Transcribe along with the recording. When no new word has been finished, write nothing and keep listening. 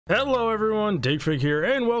Hello everyone, Digfig here,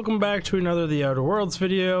 and welcome back to another The Outer Worlds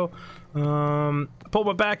video. I pulled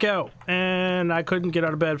my back out, and I couldn't get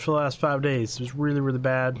out of bed for the last 5 days. It was really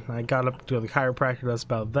bad. I got up to the chiropractor, that's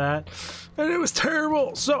about that, and it was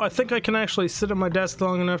terrible. So I think I can actually sit at my desk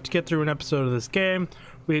long enough to get through an episode of this game.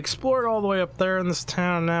 We explored all the way up there in this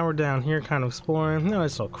town, now we're down here kind of exploring.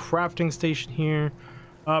 Nice little crafting station here.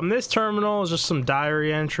 This terminal is just some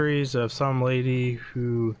diary entries of some lady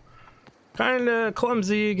who kinda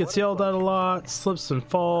clumsy, gets yelled at a lot, slips and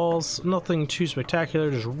falls, nothing too spectacular,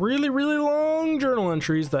 just really long journal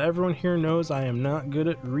entries that everyone here knows I am not good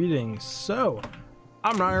at reading. So,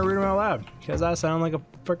 I'm not gonna read them out loud, because I sound like a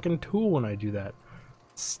freaking tool when I do that.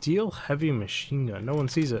 Steel heavy machine gun, no one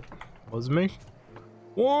sees it. Was it me?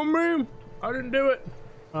 Oh me! I didn't do it!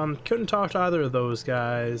 Couldn't talk to either of those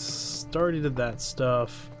guys. Already did that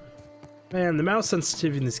stuff. Man, the mouse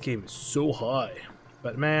sensitivity in this game is so high.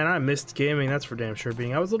 But man, I missed gaming, that's for damn sure.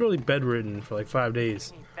 I was literally bedridden for like 5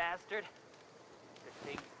 days. Bastard. The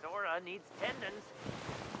big Zora needs tendons.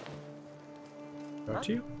 Got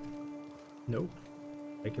you? Nope.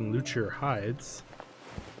 I can loot your hides.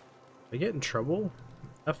 I get in trouble?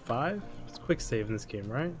 F5? It's quick save in this game,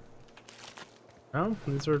 right? No?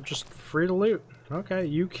 These are just free to loot. Okay,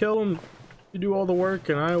 you kill them, you do all the work,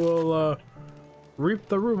 and I will reap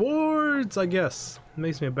the rewards, I guess.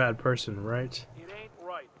 Makes me a bad person, right?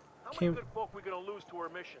 How many good folk we gonna lose to our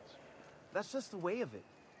missions? That's just the way of it.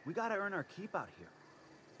 We gotta earn our keep out here.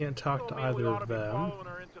 Can't talk to either of them.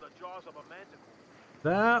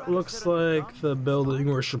 That looks like the building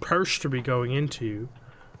we're supposed to be going into.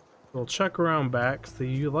 We'll check around back, so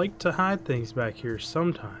you like to hide things back here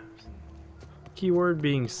sometimes. Keyword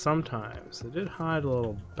being sometimes. It did hide a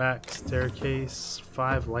little back staircase,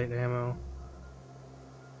 5 light ammo.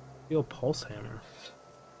 Steel pulse hammer.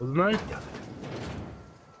 Wasn't I?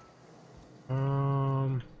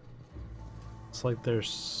 It's like there's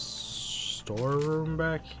storeroom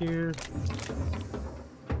back here.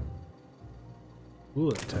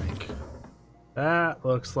 Coolant tank. That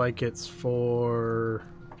looks like it's for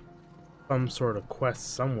some sort of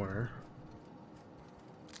quest somewhere.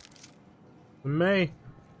 May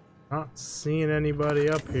not seeing anybody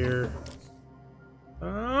up here.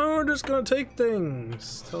 Oh, we're just gonna take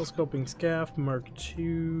things. Telescoping scaff Mark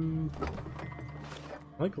II.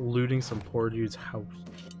 I like looting some poor dude's house.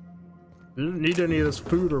 Didn't need any of this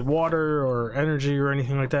food or water or energy or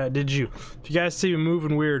anything like that, did you? If you guys see me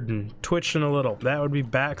moving weird and twitching a little, that would be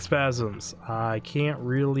back spasms. I can't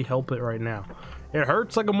really help it right now. It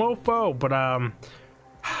hurts like a mofo, but I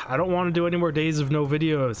don't want to do any more days of no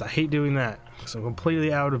videos. I hate doing that, because I'm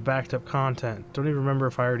completely out of backed up content. Don't even remember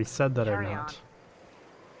if I already said that or not.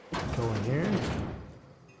 Go in here.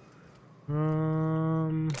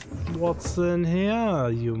 What's in here,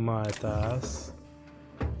 you might ask?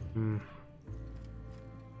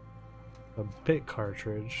 A bit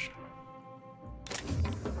cartridge.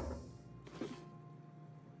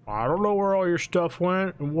 I don't know where all your stuff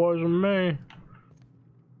went. It wasn't me.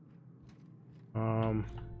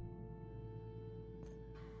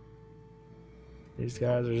 These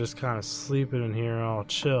guys are just kind of sleeping in here, all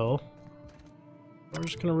chill. I'm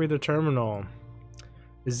just gonna read the terminal.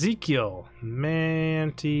 Ezekiel,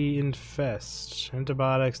 Manti infest.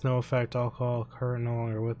 Antibiotics, no effect. Alcohol, current no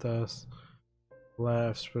longer with us.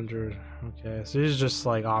 Left, splintered. Okay, so these are just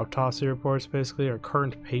like autopsy reports basically, or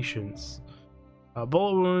current patients.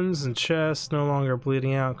 Bullet wounds and chest, no longer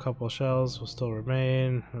bleeding out. Couple shells will still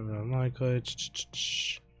remain. Unlikely.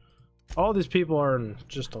 All these people are in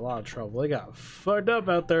just a lot of trouble. They got fucked up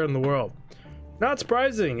out there in the world. Not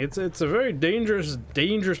surprising. It's a very dangerous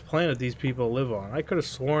planet these people live on. I could have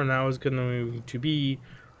sworn that was going to be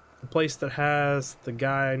the place that has the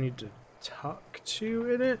guy I need to talk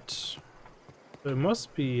to in it. It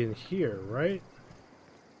must be in here, right?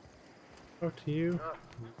 Talk to you?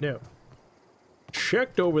 No.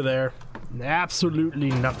 Checked over there. Absolutely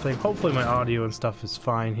nothing. Hopefully my audio and stuff is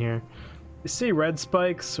fine here. You see red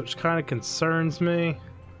spikes, which kind of concerns me.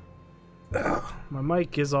 My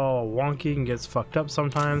mic is all wonky and gets fucked up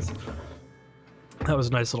sometimes. That was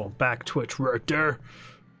a nice little back twitch right there.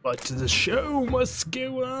 But the show must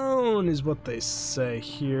go on, is what they say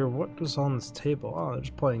here. What is on this table? Oh, they're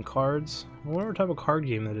just playing cards. I wonder what type of card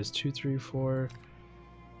game that is. 2, 3, 4.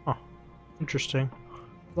 Oh, interesting.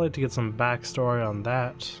 I'd like to get some backstory on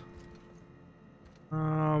that.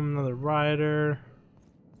 Another rider.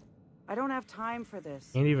 I don't have time for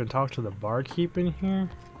this. Can't even talk to the barkeep in here.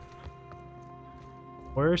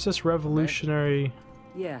 Where is this revolutionary?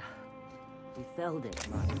 Yeah, we felled it,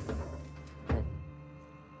 Mark. But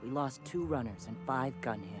we lost 2 runners and 5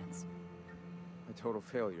 gun hands. A total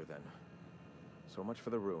failure, then. so much for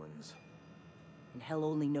the ruins. And hell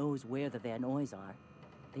only knows where the Van Noys are.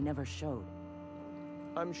 They never showed.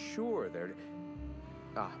 I'm sure they're...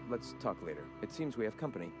 let's talk later. It seems we have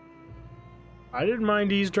company. I didn't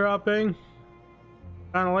mind eavesdropping.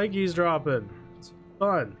 Kind of like eavesdropping. It's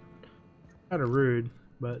fun. Kind of rude,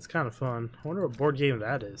 but it's kind of fun. I wonder what board game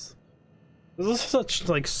that is. This is such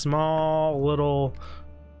like small little,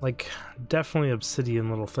 like definitely obsidian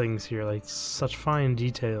little things here. Like such fine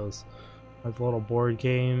details, like little board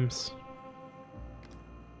games.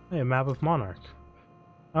 Hey, a map of Monarch.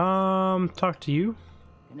 Talk to you.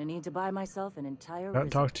 Gonna need to buy myself an entire.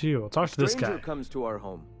 Talk to you. I'll talk to this guy. Stranger comes to our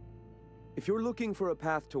home. If you're looking for a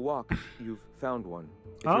path to walk, you've found one.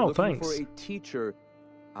 If Oh, you're looking thanks. for a teacher,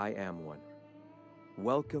 I am one.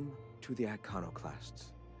 Welcome to the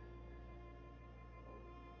Iconoclasts.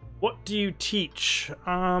 What do you teach?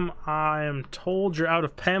 I am told you're out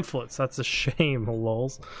of pamphlets. That's a shame,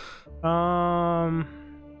 lols. I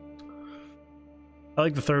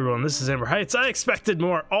like the third one. This is Amber Heights. I expected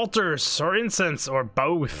more altars or incense or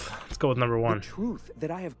both. Let's go with number one. The truth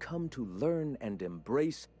that I have come to learn and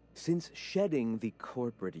embrace since shedding the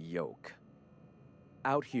corporate yoke.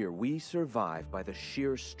 Out here, we survive by the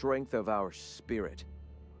sheer strength of our spirit.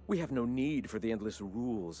 We have no need for the endless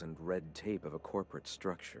rules and red tape of a corporate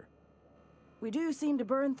structure. We do seem to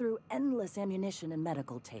burn through endless ammunition and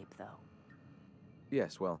medical tape, though.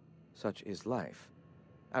 Yes, well, such is life.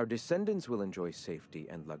 Our descendants will enjoy safety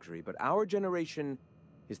and luxury, but our generation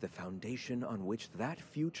is the foundation on which that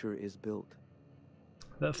future is built.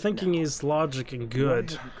 That thinking is logic and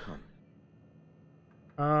good. Why have you come?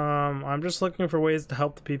 I'm just looking for ways to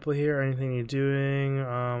help the people here. Anything you're doing.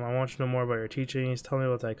 I want to know more about your teachings. Tell me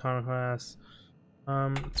about the Iconoclasts.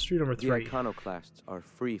 Let's do number 3. The Iconoclasts are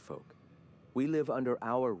free folk. We live under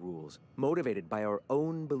our rules, motivated by our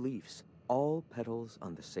own beliefs, all petals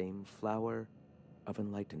on the same flower of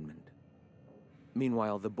enlightenment.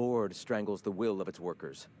 Meanwhile, the board strangles the will of its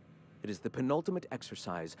workers. It is the penultimate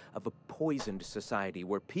exercise of a poisoned society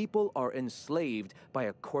where people are enslaved by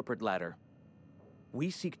a corporate ladder. We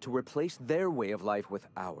seek to replace their way of life with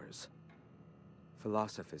ours.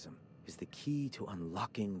 Philosophism is the key to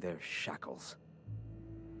unlocking their shackles.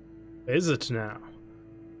 Is it now?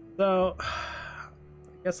 So,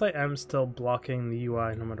 I guess I am still blocking the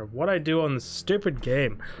UI no matter what I do on this stupid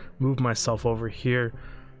game. Move myself over here.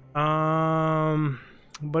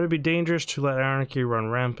 But it'd be dangerous to let anarchy run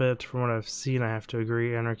rampant. From what I've seen, I have to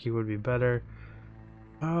agree anarchy would be better.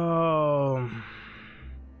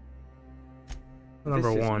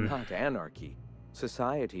 Number This one. is not anarchy.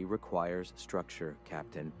 Society requires structure,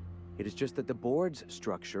 Captain. It is just that the board's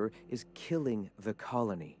structure is killing the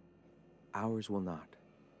colony. Ours will not.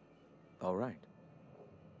 All right.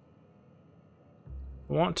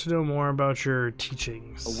 I want to know more about your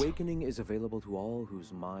teachings. Awakening is available to all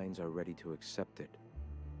whose minds are ready to accept it.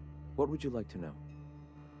 What would you like to know?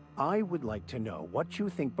 I would like to know what you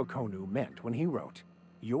think Bakonu meant when he wrote,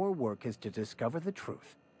 "Your work is to discover the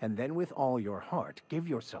truth, and then with all your heart give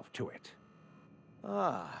yourself to it."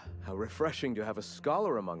 Ah, how refreshing to have a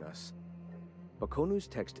scholar among us. Bakonu's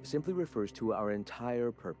text simply refers to our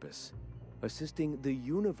entire purpose, assisting the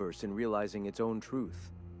universe in realizing its own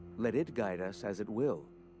truth. Let it guide us as it will.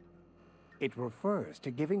 It refers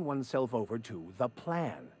to giving oneself over to the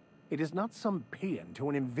plan. It is not some paean to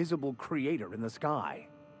an invisible creator in the sky.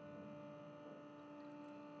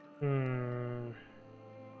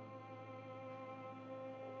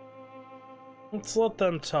 Let's let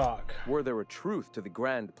them talk. Were there a truth to the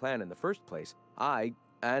grand plan in the first place, I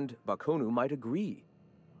and Bakonu might agree.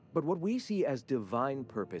 But what we see as divine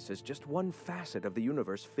purpose is just one facet of the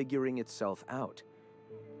universe figuring itself out.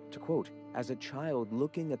 To quote, "As a child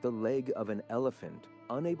looking at the leg of an elephant,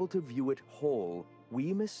 unable to view it whole,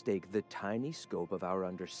 we mistake the tiny scope of our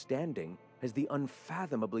understanding as the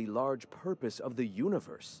unfathomably large purpose of the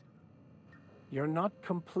universe." You're not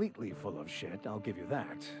completely full of shit, I'll give you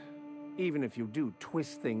that. Even if you do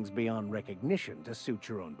twist things beyond recognition to suit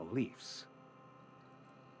your own beliefs.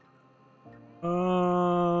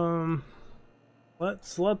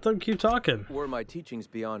 Let's let them keep talking. Were my teachings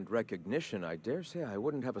beyond recognition, I dare say I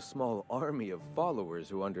wouldn't have a small army of followers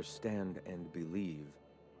who understand and believe.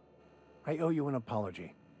 I owe you an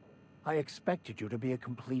apology. I expected you to be a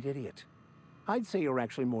complete idiot. I'd say you're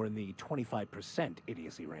actually more in the 25%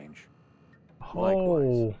 idiocy range.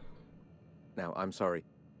 Likewise. Now, I'm sorry.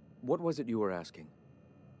 What was it you were asking?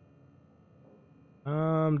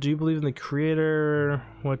 Do you believe in the creator?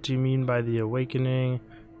 What do you mean by the awakening?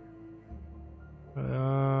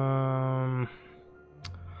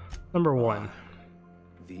 Number one.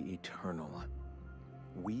 The eternal.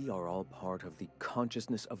 We are all part of the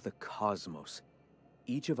consciousness of the cosmos,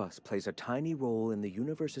 Each of us plays a tiny role in the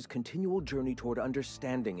universe's continual journey toward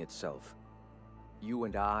understanding itself. You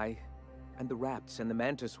and I, and the rats and the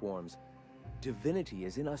mantis swarms. Divinity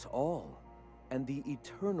is in us all, and the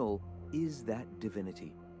eternal is that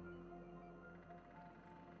divinity.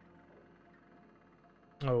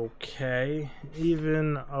 Okay,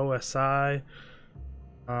 even OSI.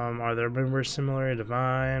 Are there members similar,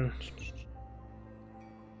 divine?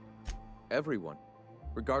 Everyone,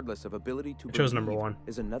 regardless of ability to I chose believe, number 1.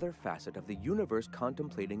 is another facet of the universe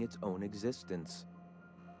contemplating its own existence.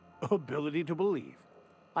 Ability to believe.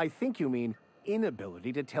 I think you mean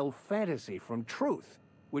inability to tell fantasy from truth,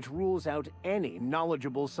 which rules out any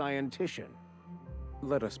knowledgeable scientician.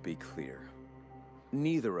 Let us be clear.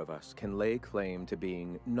 Neither of us can lay claim to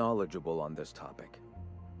being knowledgeable on this topic.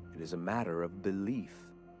 It is a matter of belief.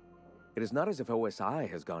 It is not as if OSI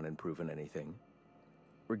has gone and proven anything.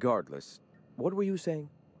 Regardless, what were you saying?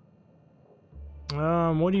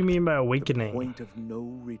 What do you mean by awakening? The point of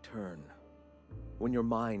no return. When your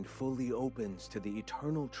mind fully opens to the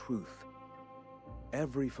eternal truth.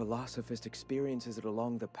 Every philosophist experiences it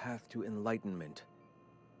along the path to enlightenment.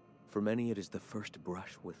 For many, it is the first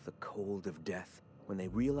brush with the cold of death, when they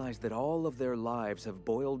realize that all of their lives have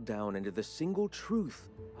boiled down into the single truth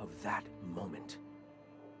of that moment.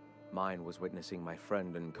 Mine was witnessing my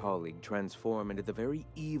friend and colleague transform into the very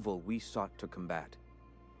evil we sought to combat.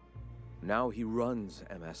 Now he runs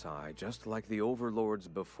MSI just like the overlords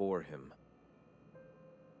before him.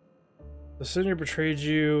 The senior betrayed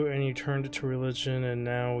you and you turned it to religion, and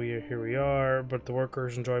now here we are, but the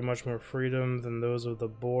workers enjoy much more freedom than those of the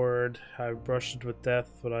board. I've brushed it with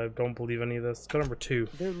death, but I don't believe any of this. Let's go number 2.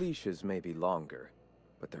 Their leashes may be longer,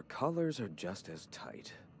 but their collars are just as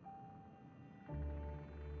tight.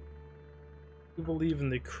 You believe in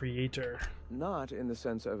the creator. Not in the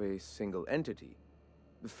sense of a single entity,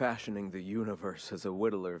 fashioning the universe as a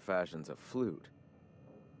whittler fashions a flute.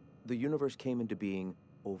 The universe came into being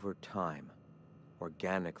over time,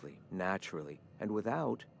 organically, naturally, and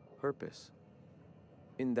without purpose.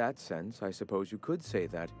 In that sense, I suppose you could say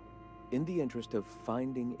that, in the interest of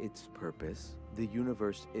finding its purpose, the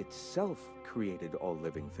universe itself created all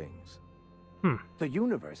living things. The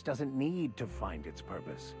universe doesn't need to find its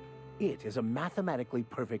purpose. It is a mathematically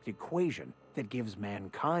perfect equation that gives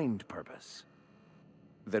mankind purpose.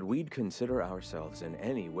 That we'd consider ourselves in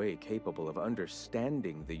any way capable of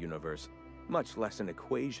understanding the universe, much less an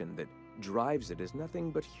equation that drives it, is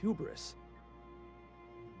nothing but hubris.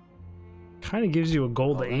 Kind of gives you a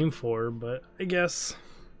goal to aim for, but I guess.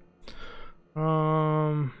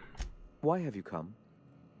 Why have you come?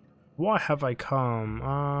 Why have I come?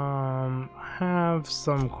 I have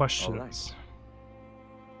some questions.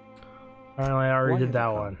 Apparently, I already did that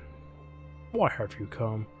one. Why have you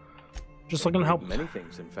come? Just looking to help. Many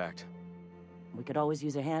things, in fact. We could always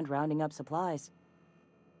use a hand rounding up supplies.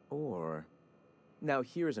 Or... Now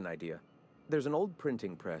here's an idea. There's an old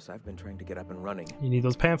printing press I've been trying to get up and running. You need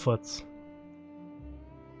those pamphlets.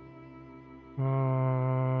 Go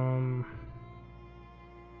on.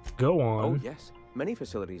 Oh yes, many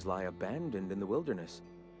facilities lie abandoned in the wilderness.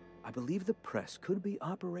 I believe the press could be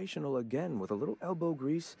operational again with a little elbow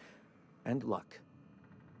grease and luck.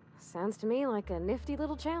 Sounds to me like a nifty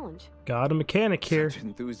little challenge. Got a mechanic here. Such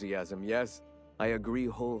enthusiasm, yes. I agree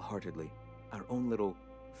wholeheartedly. Our own little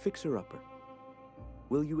fixer-upper.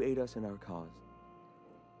 Will you aid us in our cause?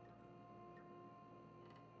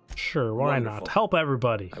 Sure, why not? Help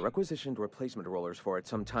everybody. I requisitioned replacement rollers for it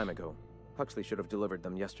some time ago. Huxley should have delivered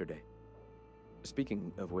them yesterday.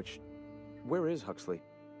 Speaking of which, where is Huxley?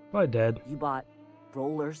 Why dead? You bought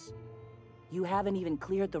rollers? You haven't even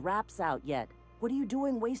cleared the wraps out yet. What are you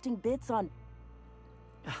doing wasting bits on...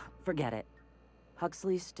 Forget it.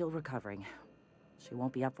 Huxley's still recovering. She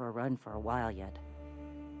won't be up for a run for a while yet.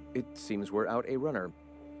 It seems we're out a runner.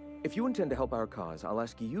 If you intend to help our cause, I'll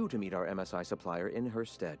ask you to meet our MSI supplier in her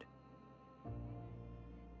stead.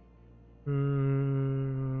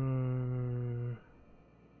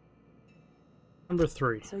 Number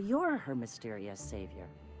 3. So you're her mysterious savior.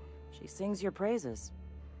 She sings your praises.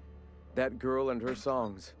 That girl and her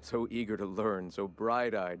songs, so eager to learn, so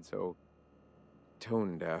bright-eyed, so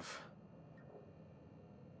tone-deaf.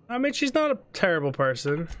 I mean, she's not a terrible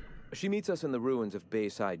person. She meets us in the ruins of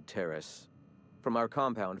Bayside Terrace. From our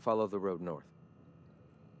compound, follow the road north.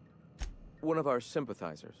 One of our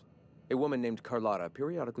sympathizers, a woman named Carlotta,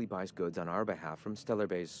 periodically buys goods on our behalf from Stellar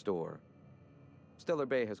Bay's store. Stellar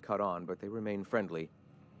Bay has caught on, but they remain friendly,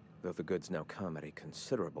 though the goods now come at a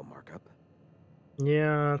considerable markup.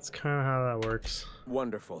 Yeah, that's kind of how that works.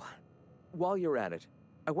 Wonderful. While you're at it,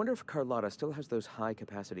 I wonder if Carlotta still has those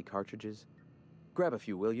high-capacity cartridges? Grab a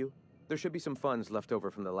few, will you? There should be some funds left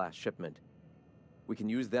over from the last shipment. We can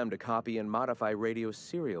use them to copy and modify radio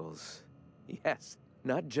serials. Yes,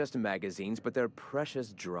 not just magazines, but their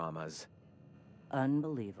precious dramas.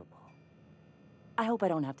 Unbelievable. I hope I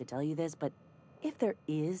don't have to tell you this, but if there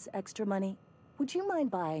is extra money, would you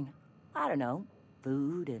mind buying, I don't know,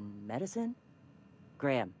 food and medicine?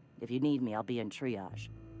 Graham, if you need me, I'll be in triage.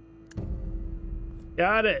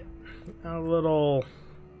 Got it. A little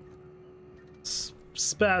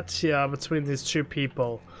spat here between these two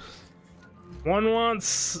people. One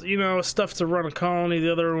wants, you know, stuff to run a colony.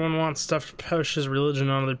 The other one wants stuff to push his religion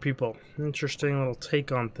on other people. Interesting little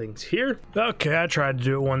take on things here. Okay, I tried to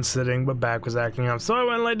do it one sitting, but back was acting up, so I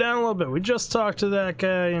went and laid down a little bit. We just talked to that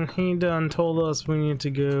guy, and he done told us we need to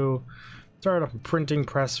go start up a printing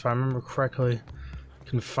press, if I remember correctly.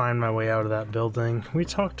 Can find my way out of that building. We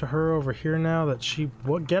talked to her over here now that she...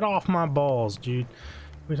 What? Get off my balls, dude.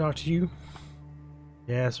 We talk to you?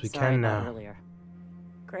 Yes, we Sorry can about now. Earlier.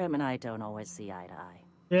 Graham and I don't always see eye to eye.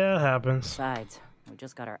 Yeah, it happens. Besides, we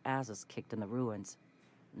just got our asses kicked in the ruins.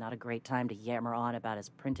 Not a great time to yammer on about his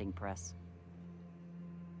printing press.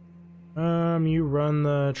 You run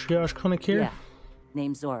the triage clinic here? Yeah.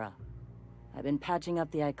 Name's Zora. I've been patching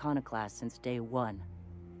up the iconoclast since day one.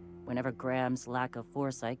 Whenever Graham's lack of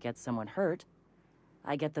foresight gets someone hurt,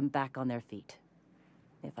 I get them back on their feet.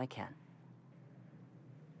 If I can.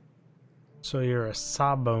 So you're a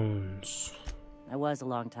Sawbones. I was a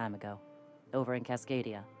long time ago, over in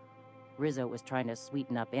Cascadia. Rizzo was trying to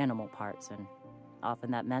sweeten up animal parts, and often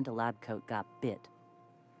that meant a lab coat got bit.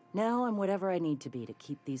 Now I'm whatever I need to be to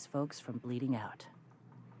keep these folks from bleeding out.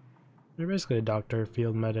 You're basically a doctor,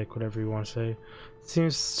 field medic, whatever you want to say. It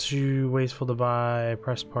seems too wasteful to buy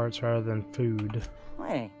press parts rather than food.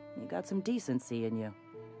 Hey, you got some decency in you.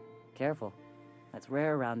 Careful. That's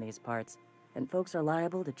rare around these parts, and folks are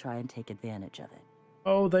liable to try and take advantage of it.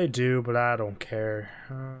 Oh, they do, but I don't care.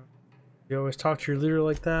 You always talk to your leader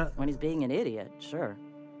like that? When he's being an idiot, sure.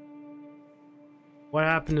 What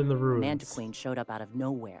happened in the ruins? Mantiqueen showed up out of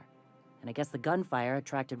nowhere, and I guess the gunfire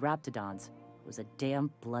attracted raptidons. It was a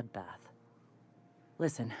damn bloodbath.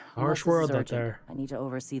 Listen, Harsh world out there. I need to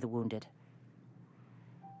oversee the wounded.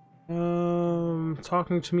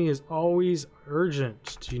 Talking to me is always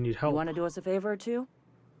urgent. Do you need help? You want to do us a favor or two?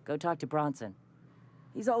 Go talk to Bronson.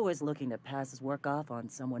 He's always looking to pass his work off on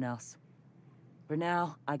someone else. For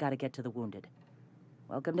now, I gotta get to the wounded.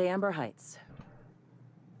 Welcome to Amber Heights.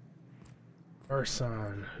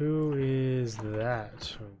 Arson, who is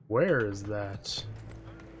that? Where is that?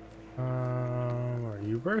 Are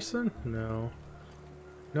you Burson? No.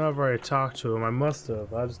 No, I've already talked to him. I must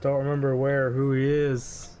have. I just don't remember who he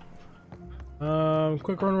is.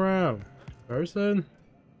 Quick run around. Burson?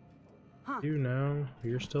 Huh. You know.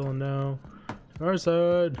 You're still a no.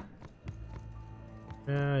 Burson!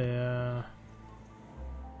 Yeah.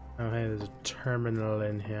 Oh, hey, there's a terminal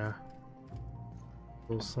in here.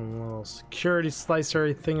 Some little security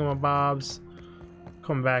slicer thingamabobs.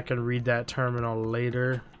 Come back and read that terminal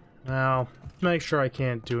later. Now, make sure I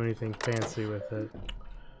can't do anything fancy with it.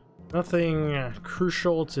 Nothing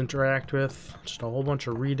crucial to interact with. Just a whole bunch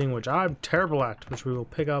of reading, which I'm terrible at, which we will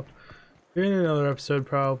pick up in another episode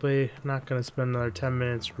probably. Not going to spend another 10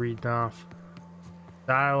 minutes reading off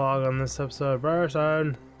dialogue on this episode.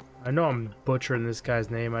 Burson! I know I'm butchering this guy's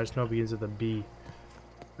name, I just know it begins with a B.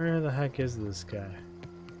 Where the heck is this guy?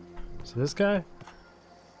 Is it this guy?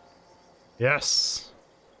 Yes!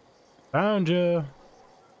 Found you!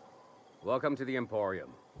 Welcome to the Emporium.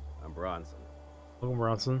 I'm Bronson. Welcome,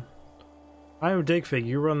 Bronson. I am Digfig.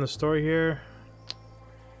 You run the store here?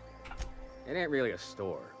 It ain't really a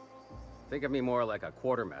store. Think of me more like a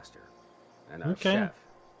quartermaster. And a Okay. chef.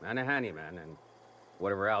 And a handyman. And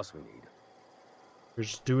whatever else we need. We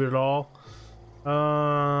just do it all.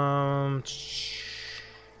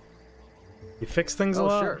 You fix things a Oh,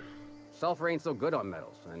 lot? sure. Sulfur ain't so good on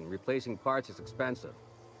metals. And replacing parts is expensive.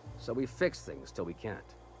 So we fix things till we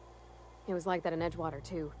can't. It was like that in Edgewater,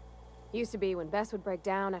 too. Used to be when Bess would break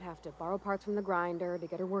down, I'd have to borrow parts from the grinder to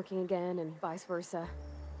get her working again, and vice versa.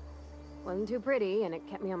 Wasn't too pretty, and it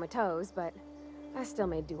kept me on my toes, but I still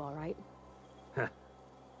made do all right.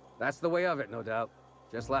 That's the way of it, no doubt.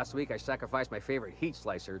 Just last week, I sacrificed my favorite heat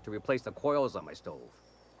slicer to replace the coils on my stove.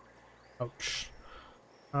 Ouch.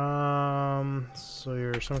 So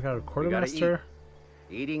you're some kind of We gotta quartermaster?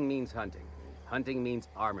 eat. Eating means hunting. Hunting means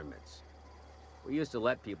armaments. We used to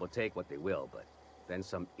let people take what they will, but then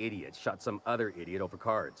some idiot shot some other idiot over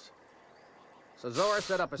cards. So Zora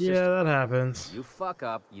set up a system. Yeah, that happens. You fuck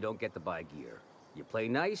up, you don't get to buy gear. You play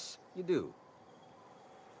nice, you do.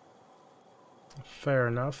 Fair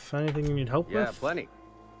enough. Anything you need help with? Yeah, plenty.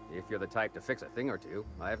 If you're the type to fix a thing or two,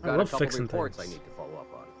 I've I got a love couple fixing reports things. I need to follow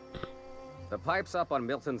up on. The pipes up on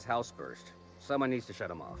Milton's house burst. Someone needs to shut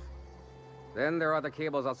them off. Then there are the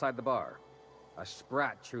cables outside the bar. A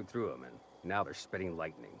sprat chewed through them, and now they're spitting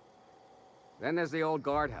lightning. Then there's the old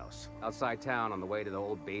guardhouse, outside town on the way to the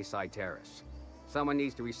old Bayside Terrace. Someone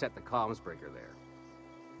needs to reset the comms breaker there.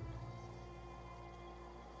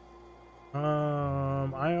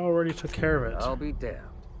 I already took care of it. I'll be damned.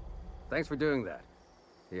 Thanks for doing that.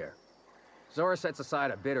 Here. Zora sets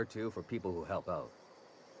aside a bit or two for people who help out.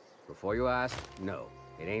 Before you ask, no,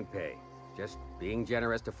 it ain't pay. Just being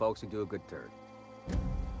generous to folks who do a good turn.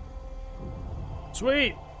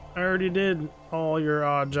 Sweet! I already did all your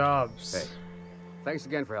odd jobs. Hey, thanks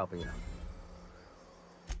again for helping out.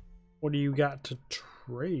 What do you got to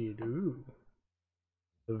trade? Ooh.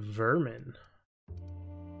 The vermin.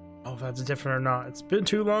 Oh, if that's different or not. It's been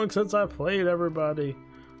too long since I played, everybody.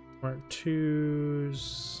 Mark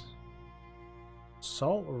 2's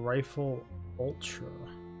Assault Rifle Ultra.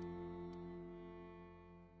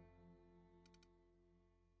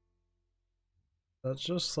 That's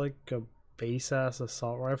just like a base ass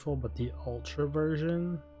assault rifle, but the ultra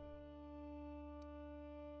version.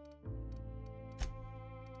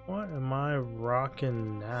 What am I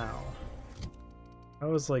rocking now? I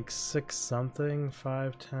was like 6 something,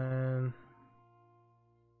 510.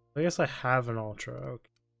 I guess I have an ultra. Okay.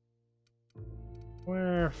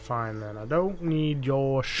 We're fine then. I don't need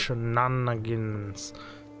your shenanigans.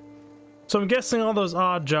 So I'm guessing all those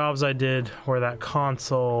odd jobs I did were that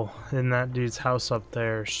console in that dude's house up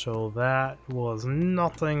there. So that was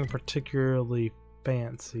nothing particularly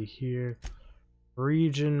fancy here.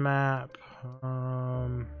 Region map.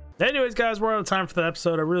 Anyways, guys, we're out of time for the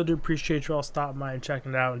episode. I really do appreciate you all stopping by and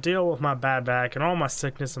checking it out and deal with my bad back and all my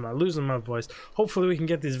sickness and my losing my voice. Hopefully we can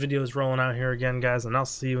get these videos rolling out here again, guys, and I'll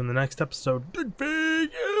see you in the next episode. Big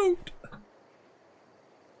out!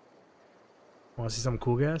 Want to see something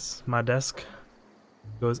cool, guys? My desk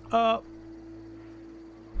goes up.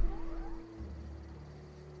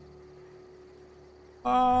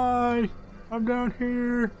 Hi! I'm down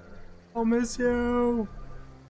here. I'll miss you.